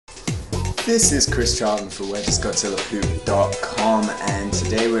This is Chris Charlton for WhereDoesGodzillaPoop.com, and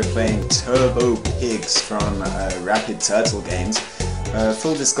today we're playing Turbo Pigs from Rapid Turtle Games.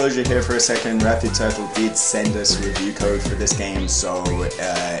 Full disclosure here for a second, Rapid Turtle did send us review code for this game, so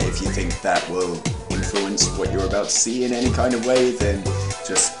if you think that will influence what you're about to see in any kind of way, then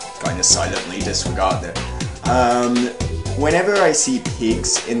just kind of silently disregard it. Whenever I see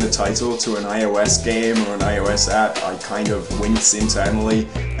pigs in the title to an iOS game or an iOS app, I kind of wince internally,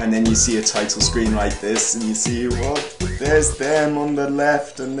 and then you see a title screen like this, and you see, well, there's them on the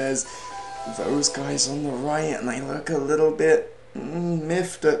left, and there's those guys on the right, and they look a little bit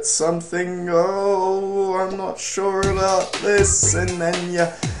miffed at something. Oh, I'm not sure about this, and then you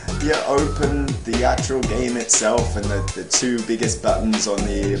open the actual game itself, and the two biggest buttons on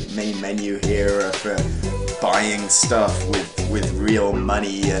the main menu here are for buying stuff with real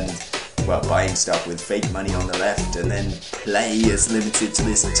money, and well, buying stuff with fake money on the left, and then play is limited to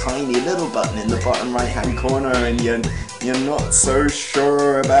this tiny little button in the bottom right hand corner, and you're not so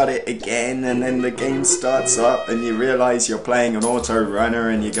sure about it again, and then the game starts up and you realize you're playing an auto runner,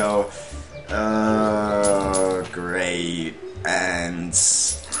 and you go, oh great, and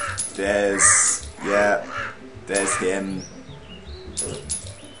there's him,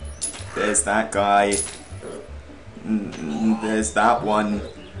 there's that guy, there's that one.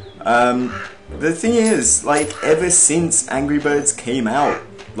 The thing is, like, ever since Angry Birds came out,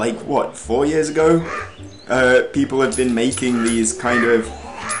 like, what, 4 years ago? People have been making these kind of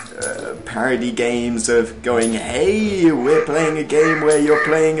parody games of going, hey, we're playing a game where you're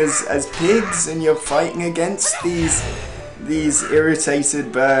playing as pigs and you're fighting against these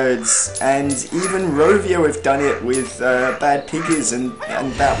irritated birds, and even Rovio have done it with Bad Piggies, and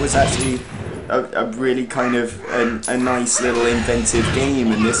that was actually a really kind of a nice little inventive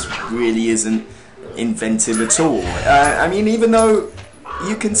game, and this really isn't inventive at all. I mean, even though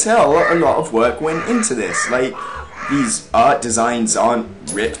you can tell a lot of work went into this, like, these art designs aren't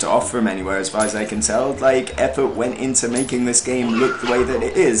ripped off from anywhere as far as I can tell. Like, effort went into making this game look the way that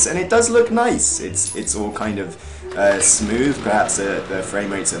it is, and it does look nice. It's all kind of smooth. Perhaps the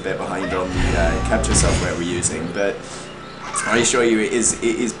frame rate's a bit behind on the capture software we're using, but I assure you it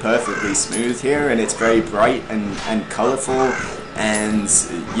is perfectly smooth here, and it's very bright and colourful, and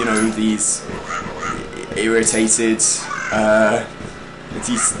you know, these irritated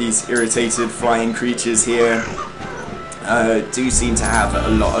these irritated flying creatures here do seem to have a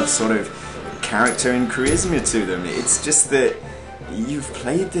lot of sort of character and charisma to them. It's just that you've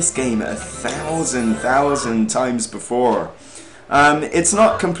played this game 1,000 times before. It's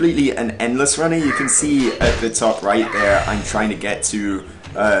not completely an endless runner. You can see at the top right there, I'm trying to get to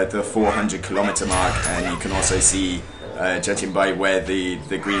the 400 kilometer mark, and you can also see, judging by where the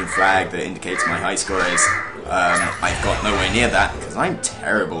green flag that indicates my high score is, I've got nowhere near that, because I'm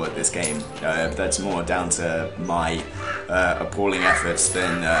terrible at this game. That's more down to my appalling efforts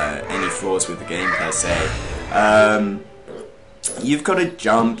than any flaws with the game per se. You've got to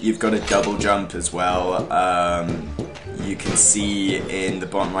jump, you've got to double jump as well. You can see in the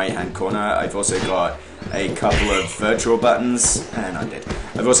bottom right hand corner, I've also got a couple of virtual buttons, and I'm dead.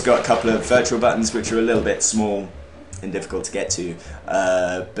 I've also got a couple of virtual buttons which are a little bit small and difficult to get to,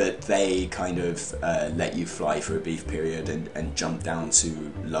 but they kind of let you fly for a brief period and jump down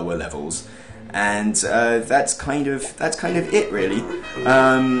to lower levels. And that's kind of it, really.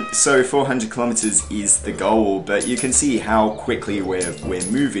 So 400 kilometers is the goal, but you can see how quickly we're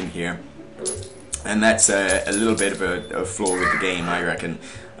moving here. And that's a little bit of a flaw with the game, I reckon,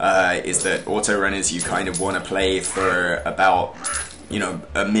 is that auto runners you kind of want to play for about, you know,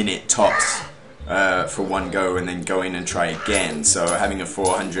 a minute tops for one go, and then go in and try again. So having a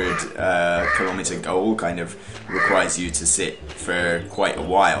 400 kilometer goal kind of requires you to sit for quite a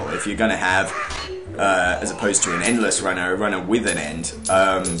while. If you're going to have, as opposed to an endless runner, a runner with an end,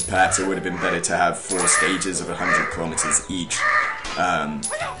 perhaps it would have been better to have 4 stages of 100 kilometers each.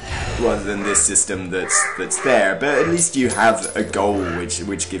 Rather than this system that's there, but at least you have a goal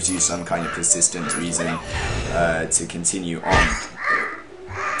which gives you some kind of persistent reason to continue on.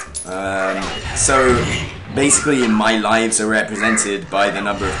 So basically my lives are represented by the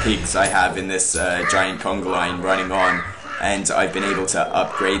number of pigs I have in this giant conga line running on, and I've been able to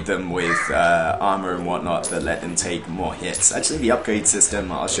upgrade them with armor and whatnot that let them take more hits. Actually, the upgrade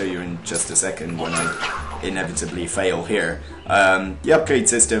system, I'll show you in just a second when I inevitably fail here. The upgrade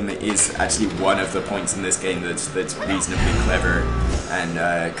system is actually one of the points in this game that's reasonably clever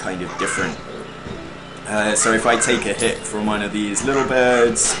and kind of different. So if I take a hit from one of these little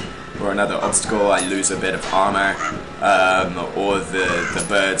birds or another obstacle, I lose a bit of armor, or the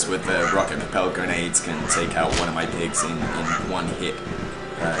birds with the rocket propelled grenades can take out one of my pigs in one hit.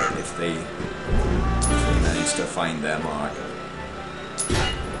 if they manage to find their mark.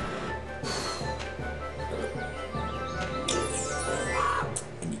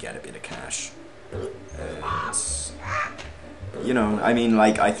 And you get a bit of cash. You know, I mean,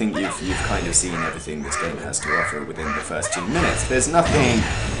 like, I think you've kind of seen everything this game has to offer within the first 2 minutes. There's nothing,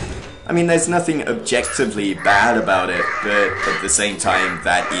 I mean, there's nothing objectively bad about it, but at the same time,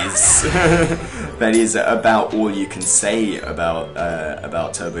 that is that is about all you can say about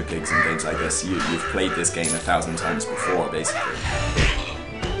Turbo Pigs and games like this. You've played this game 1,000 times before, basically.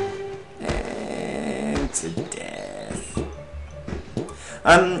 And to death.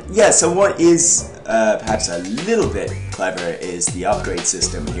 Yeah, so what is perhaps a little bit clever is the upgrade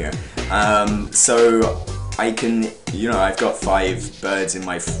system here. So I can, you know, I've got 5 birds in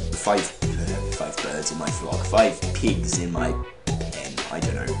my five birds in my flock, 5 pigs in my pen, I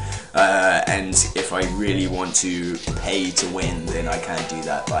don't know. And if I really want to pay to win, then I can't do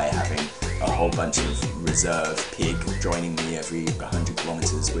that by having a whole bunch of reserve pig joining me every 100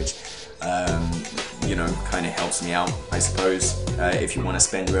 kilometers, which you know, kind of helps me out, I suppose, if you want to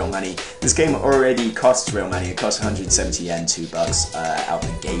spend real money. This game already costs real money. It costs 170 yen, $2 out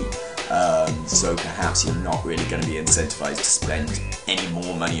the gate, so perhaps you're not really going to be incentivized to spend any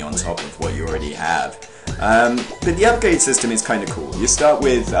more money on top of what you already have. But the upgrade system is kind of cool. You start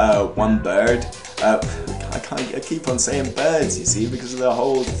with 1 bird. I keep on saying birds, you see, because of the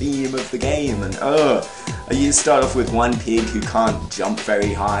whole theme of the game, and you start off with 1 pig who can't jump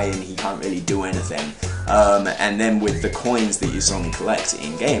very high and he can't really do anything, and then with the coins that you saw me collect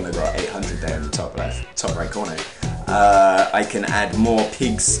in game, I got 800 there in the top right corner. I can add more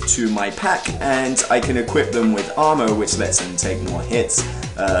pigs to my pack, and I can equip them with armor, which lets them take more hits,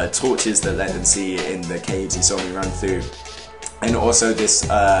 torches that let them see in the caves you saw me run through. And also this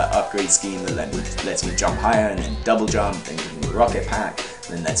upgrade scheme that lets me jump higher and then double jump, then gives me a rocket pack,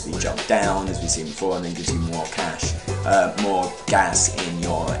 then lets me jump down as we've seen before, and then gives you more cash, more gas in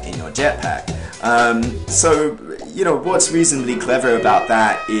your jetpack. So, you know, what's reasonably clever about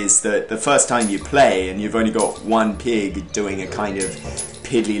that is that the first time you play and you've only got 1 pig doing a kind of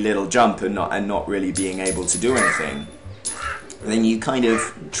piddly little jump and not really being able to do anything, then you kind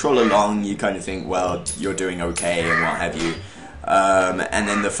of troll along, you kind of think, well, you're doing okay and what have you. And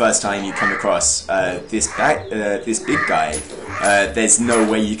then the first time you come across this big guy, there's no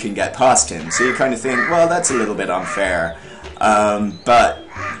way you can get past him. So you kind of think, well, that's a little bit unfair. But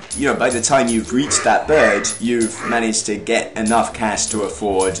you know, by the time you've reached that bird, you've managed to get enough cash to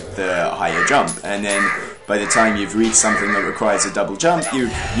afford the higher jump. And then by the time you've reached something that requires a double jump,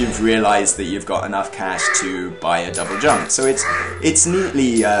 you've realized that you've got enough cash to buy a double jump. So it's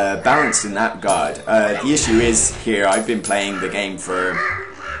neatly balanced in that regard. The issue is here, I've been playing the game for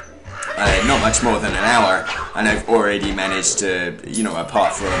not much more than an hour, and I've already managed to, you know,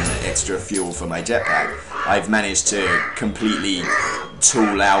 apart from extra fuel for my jetpack, I've managed to completely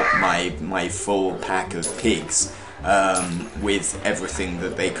tool out my full pack of pigs. With everything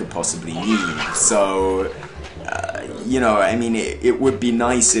that they could possibly need. So, you know, I mean, it would be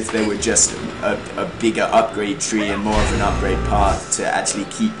nice if there were just a bigger upgrade tree and more of an upgrade path to actually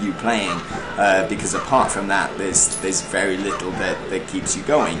keep you playing, because apart from that, there's very little that keeps you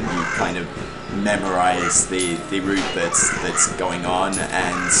going. You kind of memorize the route that's going on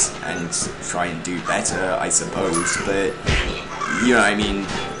and try and do better, I suppose, but you know, I mean,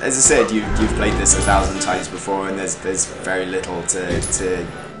 as I said, you've played this 1,000 times before, and there's very little to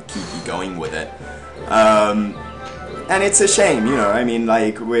keep you going with it. And it's a shame, you know, I mean,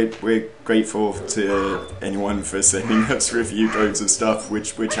 like, we're grateful to anyone for sending us review codes of stuff,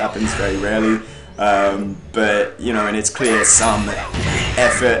 which happens very rarely. But, you know, and it's clear some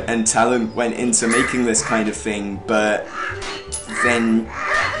effort and talent went into making this kind of thing, but then,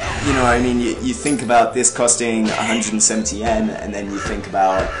 you know, I mean, you think about this costing 170 yen, and then you think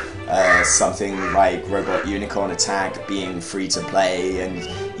about something like Robot Unicorn Attack being free to play, and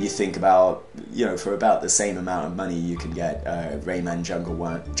you think about, you know, for about the same amount of money you can get Rayman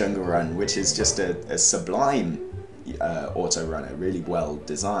Jungle Run, which is just a sublime auto runner, really well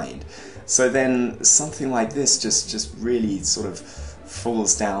designed. So then something like this just really sort of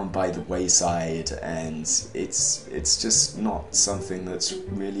falls down by the wayside, and it's just not something that's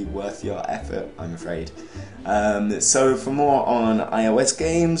really worth your effort, I'm afraid. So for more on iOS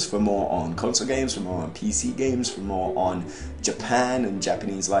games, for more on console games, for more on PC games, for more on Japan and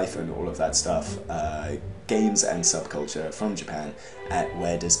Japanese life and all of that stuff, games and subculture from Japan, at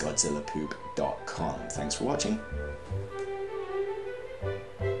wheredoesgodzillapoop.com. Thanks for watching.